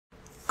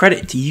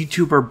Credit to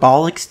YouTuber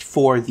Bolloxed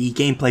for the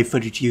gameplay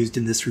footage used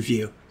in this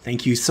review.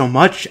 Thank you so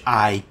much,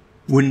 I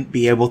wouldn't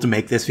be able to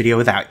make this video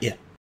without you.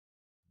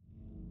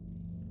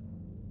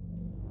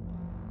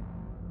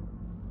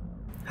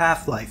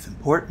 Half-Life,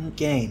 important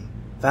game.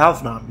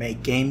 Valve not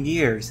make game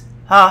years.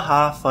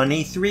 Haha,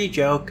 funny 3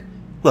 joke.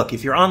 Look,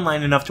 if you're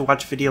online enough to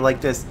watch a video like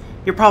this,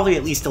 you're probably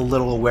at least a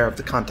little aware of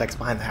the context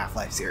behind the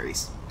Half-Life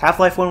series.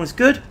 Half-Life 1 was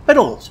good, but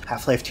old.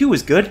 Half-Life 2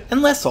 was good,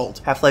 and less old.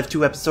 Half-Life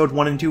 2 Episode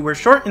 1 and 2 were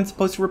short and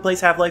supposed to replace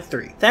Half-Life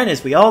 3. Then,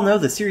 as we all know,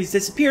 the series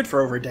disappeared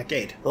for over a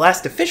decade. The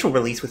last official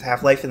release with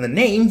Half-Life in the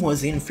name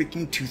was in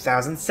freaking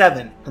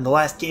 2007, and the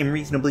last game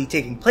reasonably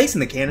taking place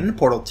in the canon,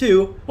 Portal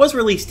 2, was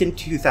released in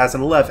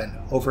 2011,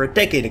 over a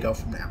decade ago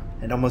from now,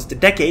 and almost a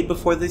decade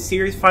before the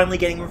series finally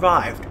getting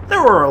revived.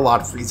 There were a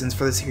lot of reasons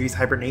for the series'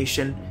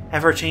 hibernation: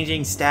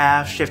 ever-changing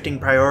staff, shifting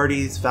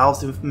priorities,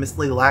 Valve's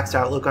infamously lax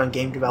outlook on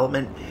game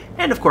development,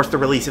 and of course the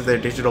release of their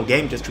digital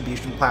game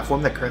distribution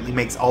platform that currently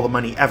makes all the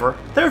money ever.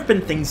 There have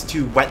been things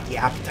to whet the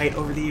appetite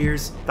over the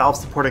years, Valve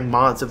supporting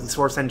mods of the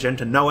source engine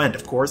to no end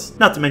of course,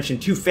 not to mention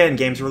 2 fan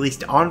games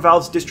released on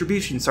Valve's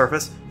distribution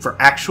service for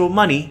actual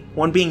money,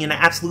 one being an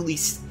absolutely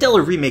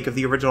stellar remake of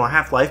the original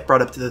Half-Life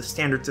brought up to the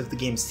standards of the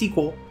game's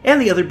sequel,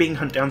 and the other being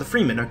Hunt Down the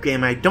Freeman, a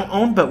game I don't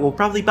own but will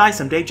probably buy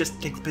someday just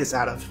to take the piss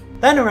out of.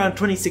 Then, around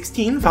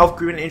 2016, Valve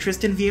grew an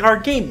interest in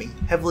VR gaming,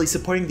 heavily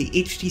supporting the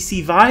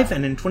HTC Vive,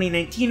 and in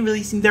 2019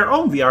 releasing their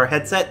own VR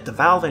headset, the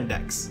Valve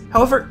Index.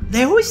 However,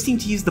 they always seem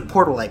to use the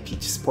Portal IP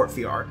to support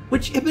VR,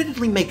 which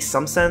admittedly makes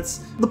some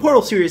sense. The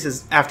Portal series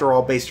is, after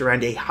all, based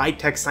around a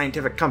high-tech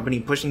scientific company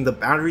pushing the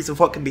boundaries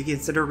of what can be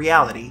considered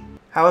reality.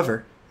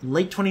 However, in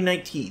late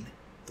 2019,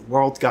 the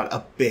world got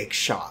a big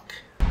shock.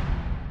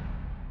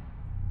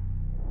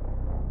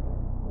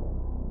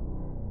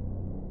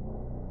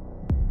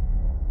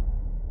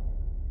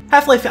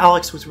 Half-Life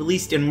Alyx was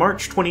released in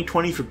March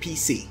 2020 for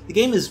PC. The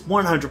game is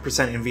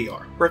 100% in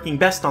VR, working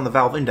best on the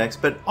Valve Index,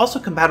 but also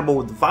compatible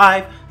with the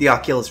Vive, the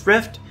Oculus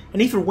Rift,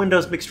 and even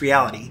Windows Mixed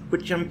Reality,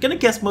 which I'm gonna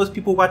guess most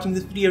people watching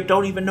this video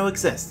don't even know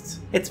exists.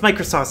 It's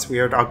Microsoft's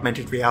weird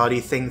augmented reality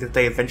thing that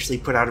they eventually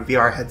put out a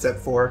VR headset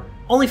for.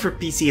 Only for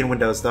PC and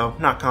Windows though,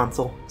 not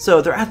console.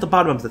 So they're at the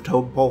bottom of the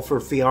totem pole for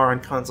VR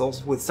on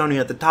consoles, with Sony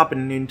at the top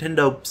and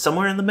Nintendo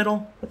somewhere in the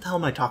middle? What the hell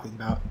am I talking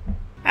about?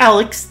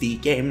 Alyx, the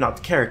game, not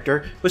the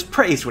character, was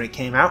praised when it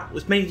came out,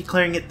 with many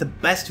declaring it the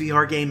best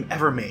VR game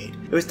ever made.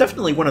 It was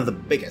definitely one of the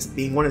biggest,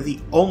 being one of the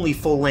only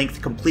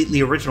full-length, completely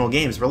original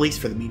games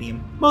released for the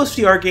medium. Most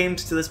VR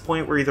games to this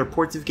point were either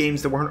ports of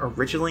games that weren't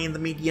originally in the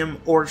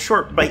medium, or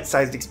short,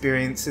 bite-sized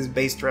experiences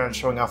based around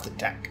showing off the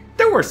tech.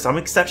 There were some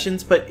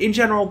exceptions, but in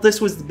general,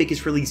 this was the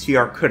biggest release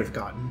VR could have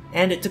gotten,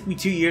 and it took me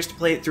 2 years to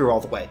play it through all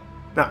the way.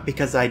 Not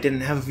because I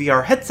didn't have a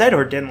VR headset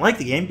or didn't like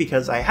the game,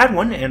 because I had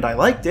one and I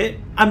liked it.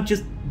 I'm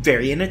just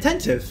very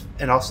inattentive,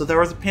 and also there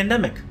was a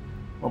pandemic.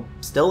 Well,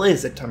 still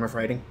is at time of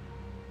writing.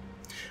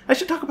 I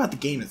should talk about the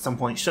game at some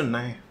point, shouldn't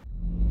I?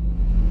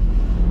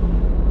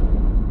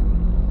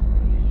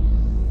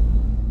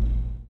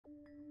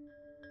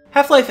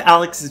 Half-Life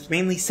Alyx is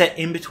mainly set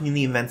in between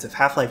the events of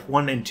Half-Life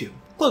 1 and 2,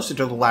 closer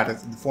to the latter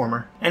than the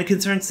former, and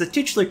concerns the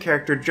titular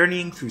character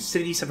journeying through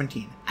City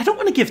 17. I don't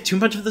want to give too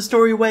much of the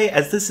story away,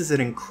 as this is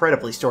an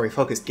incredibly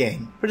story-focused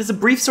game, but as a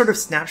brief sort of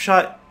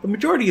snapshot, the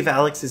majority of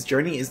Alyx's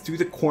journey is through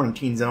the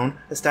Quarantine Zone,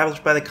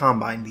 established by the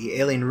Combine, the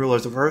alien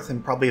rulers of Earth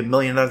and probably a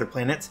million other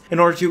planets, in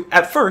order to,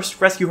 at first,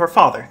 rescue her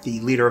father,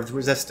 the leader of the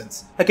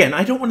Resistance. Again,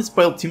 I don't want to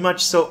spoil too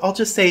much, so I'll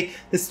just say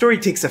the story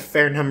takes a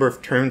fair number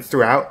of turns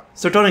throughout,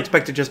 so don't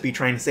expect to just be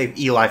trying to save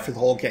Eli for the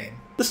whole game.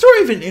 The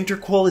story of an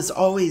interquel is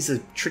always a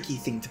tricky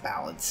thing to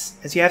balance,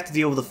 as you have to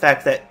deal with the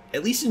fact that,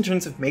 at least in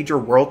terms of major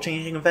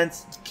world-changing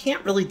events, you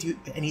can't really do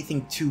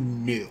anything too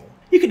new.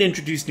 You can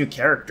introduce new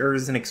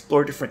characters and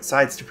explore different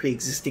sides to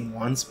pre-existing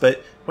ones,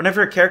 but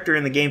whenever a character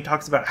in the game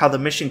talks about how the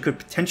mission could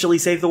potentially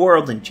save the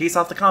world and chase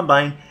off the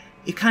Combine,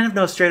 you kind of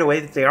know straight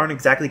away that they aren't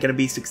exactly going to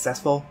be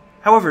successful.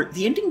 However,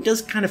 the ending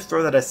does kind of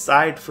throw that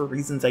aside for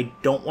reasons I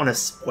don't want to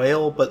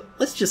spoil, but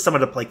let's just sum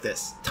it up like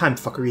this. Time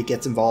fuckery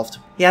gets involved.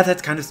 Yeah,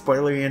 that's kind of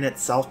spoilery in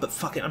itself, but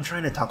fuck it, I'm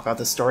trying to talk about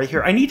the story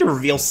here. I need to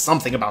reveal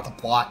something about the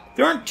plot.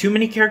 There aren't too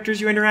many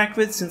characters you interact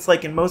with, since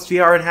like in most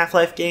VR and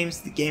Half-Life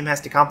games, the game has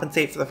to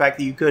compensate for the fact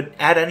that you could,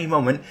 at any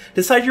moment,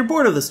 decide you're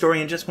bored of the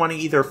story and just want to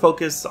either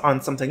focus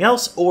on something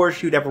else or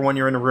shoot everyone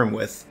you're in a room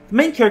with. The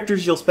main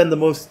characters you'll spend the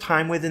most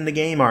time with in the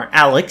game are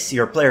Alyx,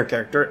 your player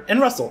character,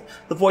 and Russell,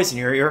 the voice in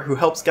your ear who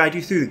helps guide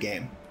you through the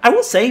game. I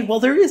will say, while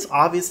there is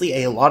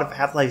obviously a lot of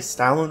Half-Life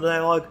style in the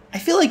dialogue, I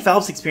feel like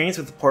Valve's experience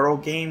with the Portal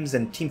games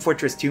and Team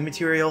Fortress 2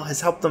 material has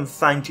helped them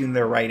fine-tune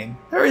their writing.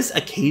 There is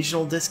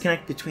occasional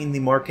disconnect between the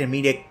more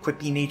comedic,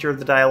 quippy nature of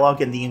the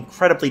dialogue and the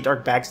incredibly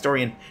dark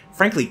backstory and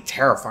frankly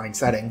terrifying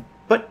setting,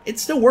 but it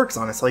still works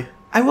honestly.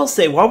 I will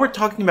say, while we're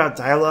talking about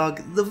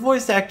dialogue, the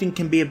voice acting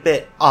can be a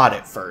bit odd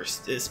at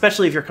first,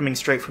 especially if you're coming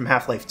straight from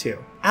Half-Life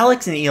 2.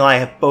 Alyx and Eli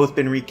have both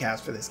been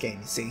recast for this game,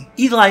 you see.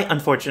 Eli,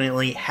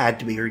 unfortunately, had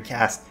to be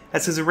recast,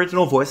 as his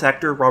original voice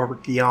actor,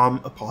 Robert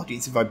Guillaume,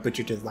 apologies if I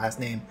butchered his last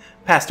name,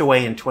 passed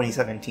away in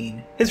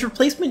 2017. His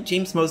replacement,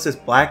 James Moses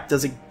Black,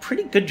 does a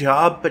pretty good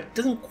job, but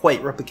doesn't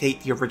quite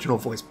replicate the original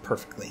voice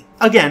perfectly.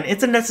 Again,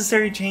 it's a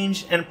necessary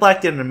change, and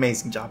Black did an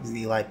amazing job as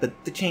Eli,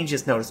 but the change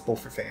is noticeable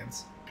for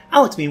fans.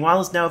 Alyx, meanwhile,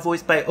 is now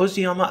voiced by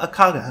Ozuyama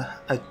Akaga.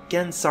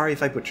 Again, sorry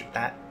if I butchered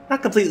that.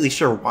 Not completely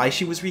sure why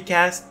she was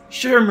recast.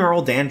 Sure,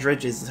 Merle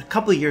Dandridge is a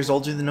couple of years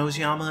older than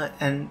Ozuyama,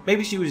 and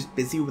maybe she was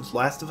busy with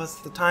Last of Us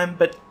at the time,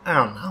 but I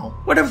don't know.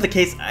 Whatever the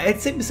case,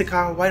 I'd say Miss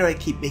Akaga, why do I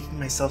keep making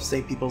myself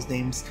say people's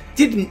names,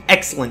 did an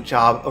excellent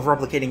job of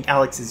replicating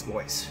Alyx's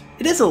voice.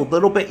 It is a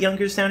little bit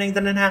younger sounding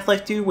than in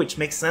Half-Life 2, which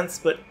makes sense,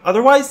 but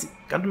otherwise,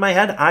 gun to my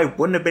head, I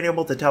wouldn't have been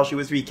able to tell she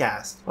was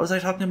recast. What was I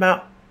talking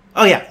about?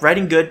 Oh yeah,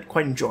 writing good,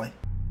 quite enjoy.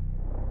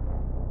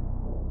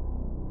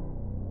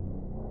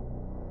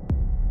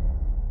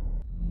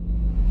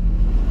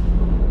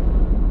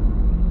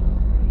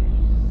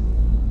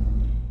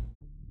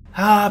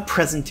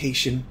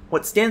 Presentation.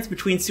 What stands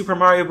between Super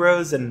Mario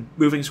Bros. And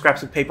moving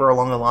scraps of paper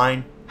along a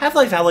line?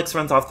 Half-Life Alyx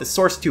runs off the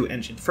Source 2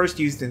 engine, first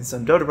used in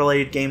some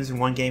Dota-related games and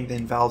one game that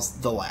involves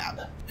The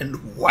Lab.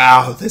 And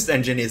wow, this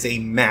engine is a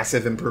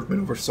massive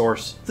improvement over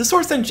Source. The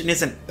Source engine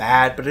isn't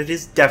bad, but it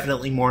is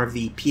definitely more of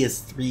the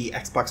PS3,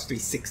 Xbox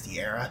 360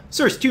 era.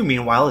 Source 2,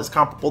 meanwhile, is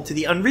comparable to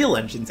the Unreal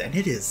engines, and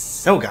it is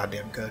so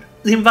goddamn good.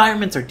 The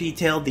environments are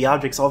detailed, the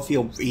objects all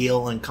feel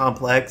real and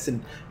complex,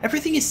 and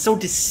everything is so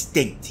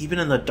distinct, even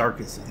in the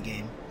darkest of the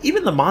game.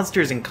 Even the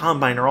monsters in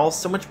Combine are all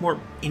so much more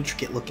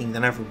intricate looking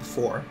than ever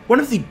before. One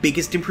of the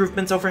biggest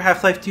improvements over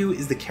Half-Life 2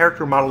 is the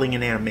character modeling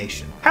and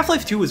animation.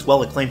 Half-Life 2 was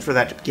well acclaimed for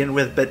that to begin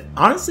with, but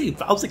honestly,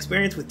 Valve's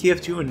experience with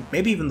TF2 and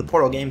maybe even the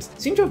Portal games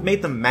seem to have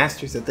made them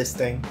masters at this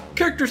thing.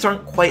 Characters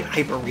aren't quite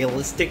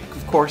hyper-realistic,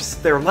 of course,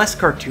 they're less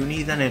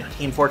cartoony than in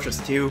Team Fortress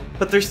 2,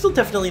 but they're still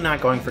definitely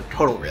not going for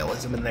total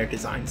realism in their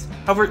designs.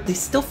 However, they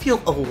still feel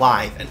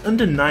alive and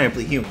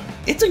undeniably human.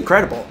 It's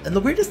incredible, and the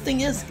weirdest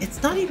thing is,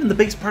 it's not even the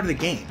biggest part of the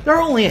game. There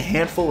are only a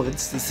handful of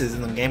instances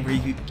in the game where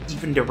you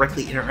even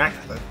directly interact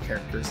with other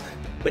characters,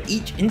 but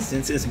each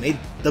instance is made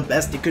the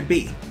best it could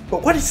be.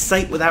 But what is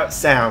sight without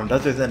sound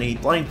other than a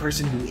blind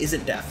person who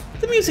isn't deaf?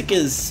 The music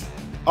is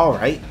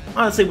alright.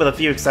 Honestly, with a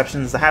few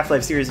exceptions, the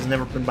Half-Life series has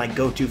never been my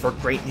go-to for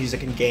great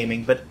music in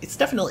gaming, but it's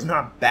definitely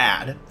not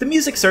bad. The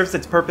music serves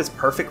its purpose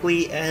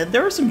perfectly, and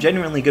there are some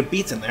genuinely good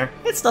beats in there.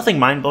 It's nothing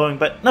mind-blowing,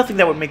 but nothing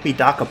that would make me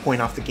dock a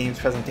point off the game's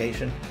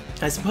presentation.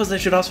 I suppose I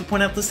should also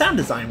point out the sound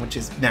design, which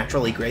is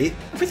naturally great.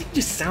 Everything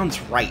just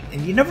sounds right,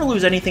 and you never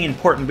lose anything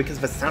important because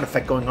of a sound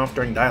effect going off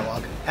during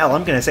dialogue. Hell,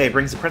 I'm gonna say it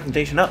brings the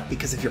presentation up,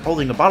 because if you're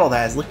holding a bottle that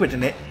has liquid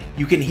in it,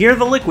 you can hear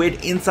the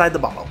liquid inside the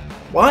bottle.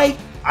 Why?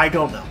 I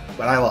don't know,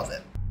 but I love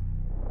it.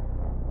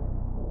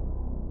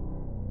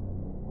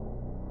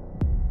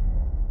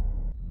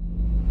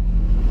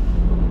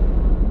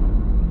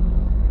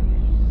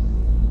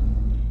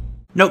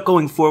 Note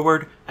going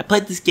forward, I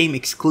played this game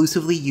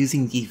exclusively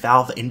using the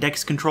Valve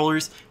Index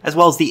controllers, as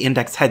well as the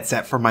Index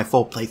headset for my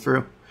full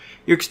playthrough.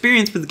 Your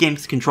experience with the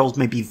game's controls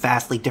may be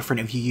vastly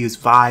different if you use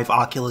Vive,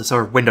 Oculus,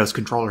 or Windows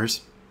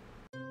controllers.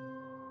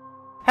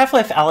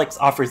 Half-Life Alyx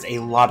offers a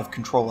lot of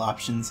control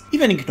options.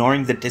 Even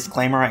ignoring the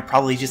disclaimer I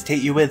probably just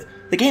hit you with,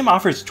 the game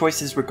offers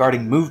choices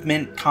regarding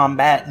movement,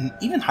 combat, and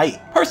even height.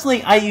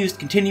 Personally, I used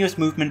continuous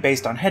movement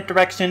based on head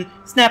direction,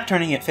 snap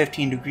turning at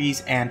 15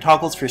 degrees, and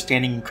toggles for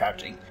standing and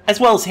crouching,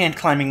 as well as hand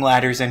climbing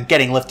ladders and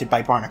getting lifted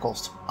by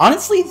barnacles.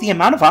 Honestly, the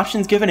amount of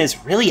options given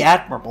is really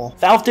admirable.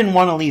 Valve didn't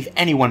want to leave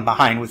anyone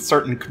behind with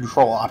certain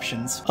control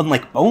options.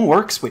 Unlike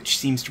Boneworks, which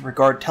seems to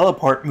regard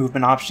teleport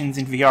movement options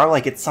in VR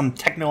like it's some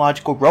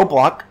technological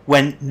roadblock,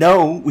 when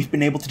no, we've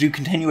been able to do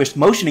continuous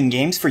motion in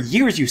games for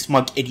years, you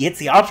smug idiots.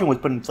 The option was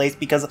put in place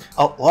because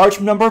a large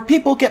number of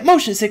people get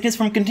motion sickness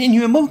from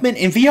continuing movement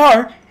in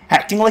VR.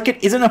 Acting like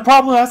it isn't a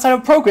problem outside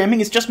of programming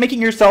is just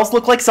making yourselves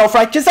look like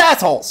self-righteous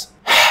assholes.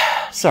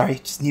 Sorry,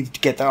 just needed to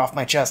get that off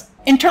my chest.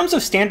 In terms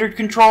of standard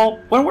control,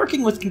 when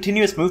working with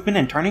continuous movement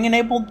and turning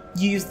enabled,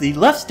 you use the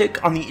left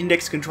stick on the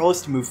index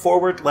controllers to move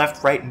forward,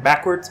 left, right, and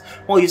backwards,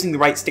 while using the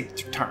right stick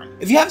to turn.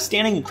 If you have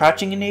standing and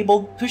crouching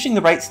enabled, pushing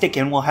the right stick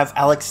in will have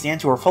Alyx stand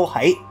to her full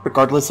height,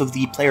 regardless of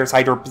the player's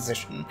height or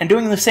position, and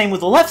doing the same with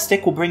the left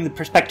stick will bring the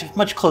perspective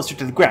much closer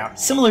to the ground,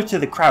 similar to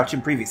the crouch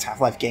in previous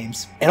Half-Life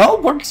games. It all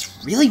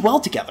works really well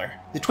together,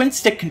 the twin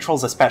stick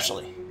controls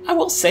especially. I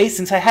will say,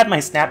 since I had my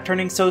snap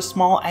turning so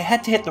small, I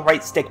had to hit the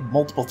right stick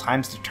multiple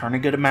times to turn a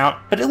good amount,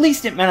 but at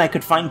least it meant I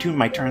could fine-tune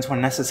my turns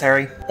when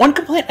necessary. One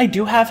complaint I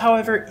do have,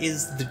 however,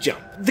 is the jump.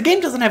 The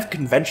game doesn't have a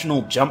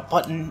conventional jump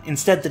button,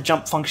 instead the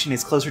jump function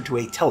is closer to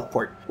a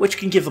teleport, which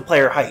can give the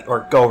player height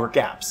or go over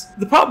gaps.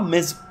 The problem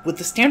is, with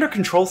the standard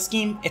control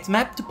scheme, it's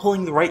mapped to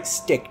pulling the right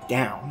stick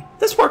down.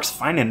 This works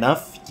fine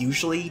enough,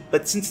 usually,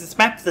 but since it's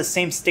mapped to the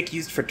same stick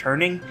used for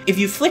turning, if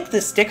you flick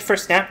the stick for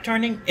snap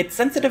turning, it's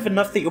sensitive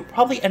enough that you'll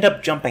probably end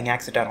up jumping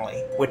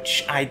accidentally,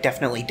 which I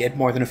definitely did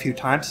more than a few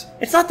times.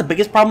 It's not the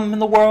biggest problem in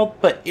the world,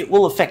 but it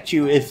will affect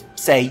you if,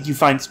 say, you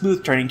find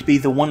smooth turning to be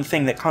the one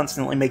thing that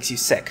constantly makes you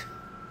sick.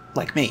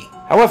 Like me.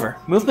 However,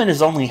 movement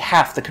is only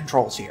half the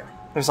controls here.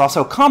 There's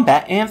also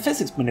combat and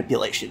physics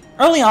manipulation.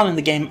 Early on in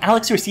the game,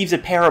 Alyx receives a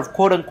pair of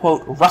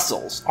quote-unquote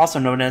rustles, also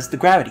known as the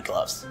gravity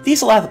gloves.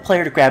 These allow the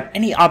player to grab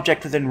any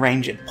object within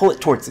range and pull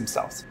it towards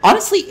themselves.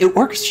 Honestly, it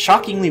works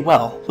shockingly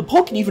well. The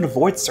pull can even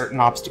avoid certain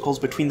obstacles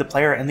between the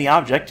player and the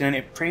object, and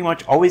it pretty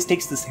much always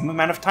takes the same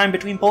amount of time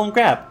between pull and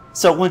grab.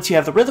 So once you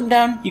have the rhythm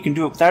down, you can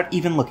do it without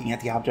even looking at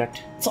the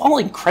object. It's all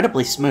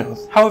incredibly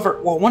smooth.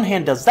 However, while one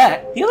hand does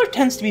that, the other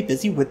tends to be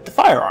busy with the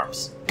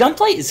firearms.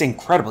 Gunplay is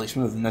incredibly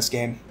smooth in this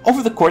game.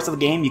 Over the course of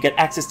the game, you get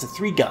access to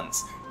 3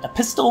 guns: a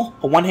pistol,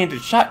 a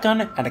one-handed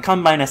shotgun, and a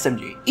combined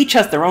SMG. Each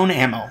has their own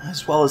ammo,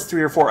 as well as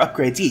 3 or 4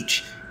 upgrades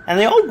each, and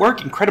they all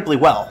work incredibly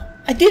well.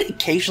 I did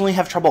occasionally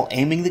have trouble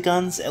aiming the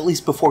guns, at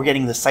least before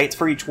getting the sights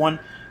for each one,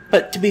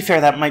 but to be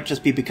fair, that might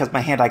just be because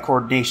my hand-eye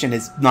coordination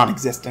is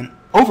non-existent.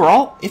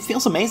 Overall, it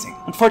feels amazing.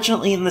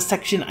 Unfortunately, in this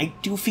section, I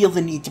do feel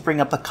the need to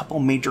bring up a couple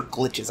major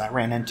glitches I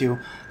ran into,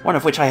 one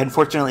of which I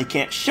unfortunately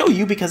can't show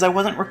you because I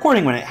wasn't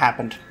recording when it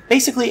happened.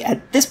 Basically,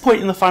 at this point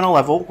in the final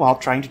level, while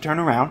trying to turn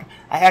around,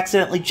 I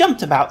accidentally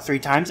jumped about 3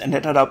 times and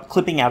ended up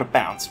clipping out of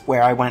bounds,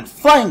 where I went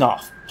flying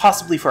off,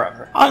 possibly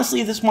forever.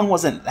 Honestly, this one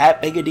wasn't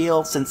that big a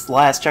deal, since the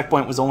last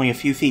checkpoint was only a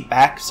few feet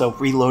back, so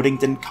reloading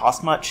didn't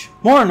cost much.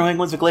 More annoying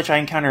was a glitch I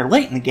encountered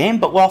late in the game,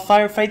 but while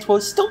firefights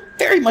was still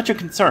very much a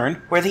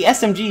concern, where the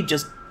SMG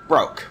just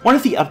broke. One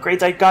of the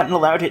upgrades I'd gotten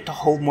allowed it to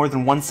hold more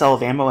than 1 cell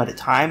of ammo at a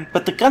time,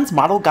 but the gun's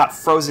model got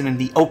frozen in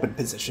the open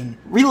position.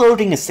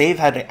 Reloading a save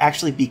had to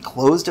actually be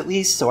closed at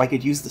least, so I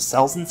could use the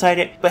cells inside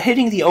it, but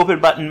hitting the open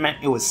button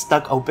meant it was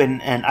stuck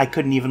open and I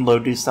couldn't even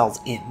load new cells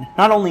in.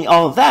 Not only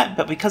all of that,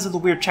 but because of the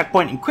weird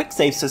checkpoint and quick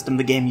save system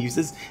the game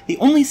uses, the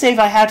only save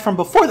I had from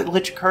before the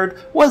glitch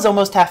occurred was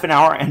almost half an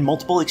hour and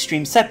multiple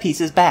extreme set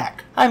pieces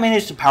back. I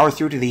managed to power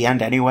through to the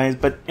end anyways,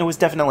 but it was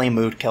definitely a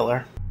mood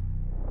killer.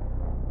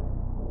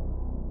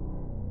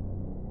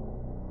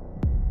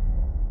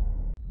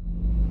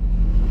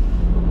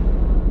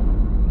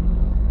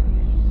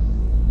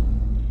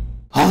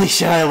 Holy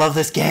shit, I love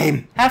this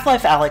game!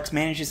 Half-Life Alyx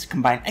manages to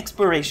combine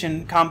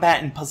exploration,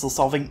 combat, and puzzle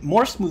solving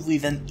more smoothly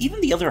than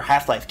even the other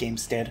Half-Life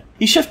games did.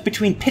 You shift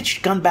between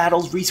pitched gun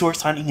battles,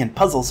 resource hunting, and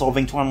puzzle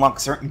solving to unlock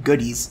certain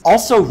goodies.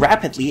 Also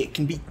rapidly, it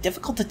can be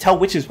difficult to tell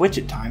which is which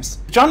at times.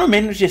 The genre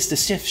manages to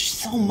shift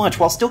so much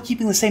while still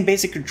keeping the same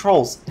basic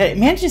controls, that it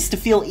manages to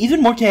feel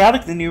even more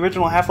chaotic than the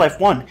original Half-Life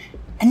 1,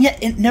 and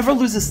yet it never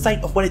loses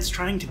sight of what it's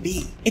trying to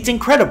be. It's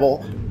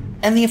incredible.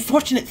 And the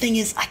unfortunate thing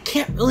is, I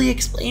can't really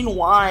explain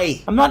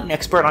why. I'm not an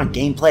expert on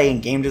gameplay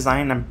and game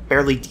design, I'm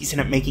barely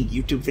decent at making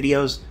YouTube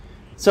videos,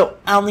 so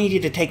I'll need you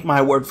to take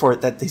my word for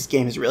it that this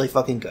game is really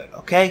fucking good,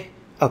 okay?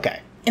 Okay.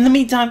 In the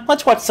meantime,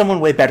 let's watch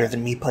someone way better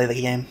than me play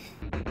the game.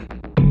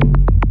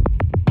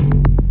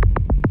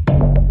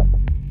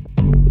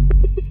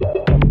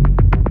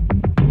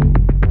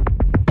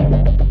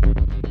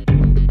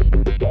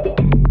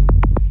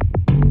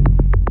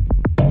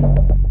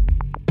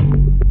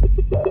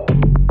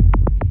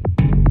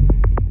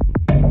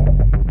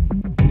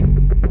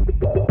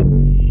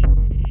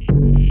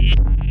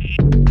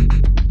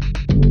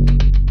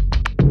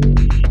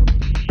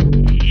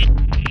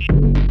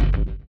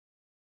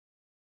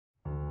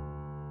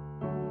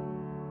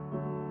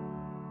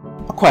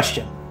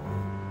 Question.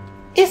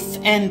 If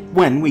and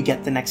when we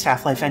get the next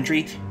Half-Life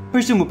entry,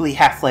 presumably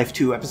Half-Life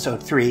 2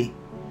 Episode 3,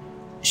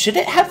 should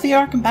it have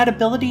VR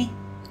compatibility?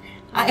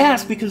 I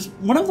ask because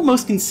one of the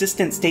most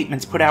consistent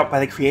statements put out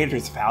by the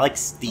creators of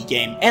Alyx, the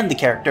game, and the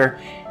character,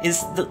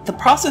 is that the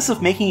process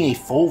of making a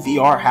full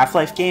VR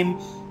Half-Life game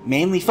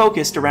mainly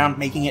focused around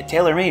making it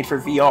tailor-made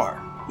for VR.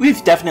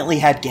 We've definitely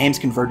had games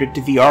converted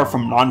to VR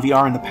from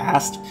non-VR in the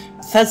past.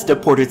 Bethesda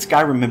ported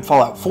Skyrim and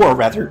Fallout 4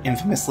 rather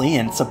infamously,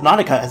 and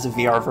Subnautica has a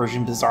VR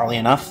version bizarrely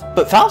enough,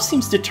 but Valve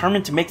seems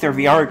determined to make their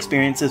VR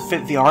experiences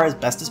fit VR as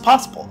best as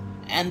possible.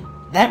 And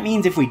that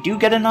means if we do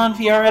get a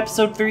non-VR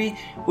Episode 3,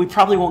 we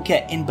probably won't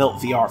get inbuilt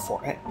VR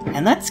for it.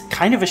 And that's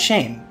kind of a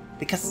shame,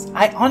 because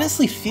I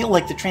honestly feel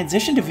like the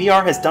transition to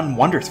VR has done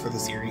wonders for the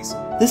series.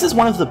 This is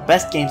one of the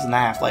best games in the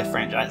Half-Life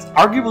franchise,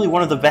 arguably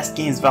one of the best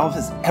games Valve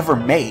has ever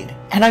made,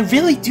 and I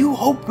really do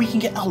hope we can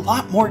get a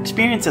lot more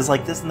experiences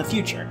like this in the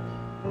future.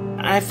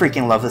 I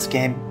freaking love this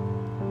game.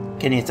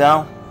 Can you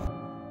tell?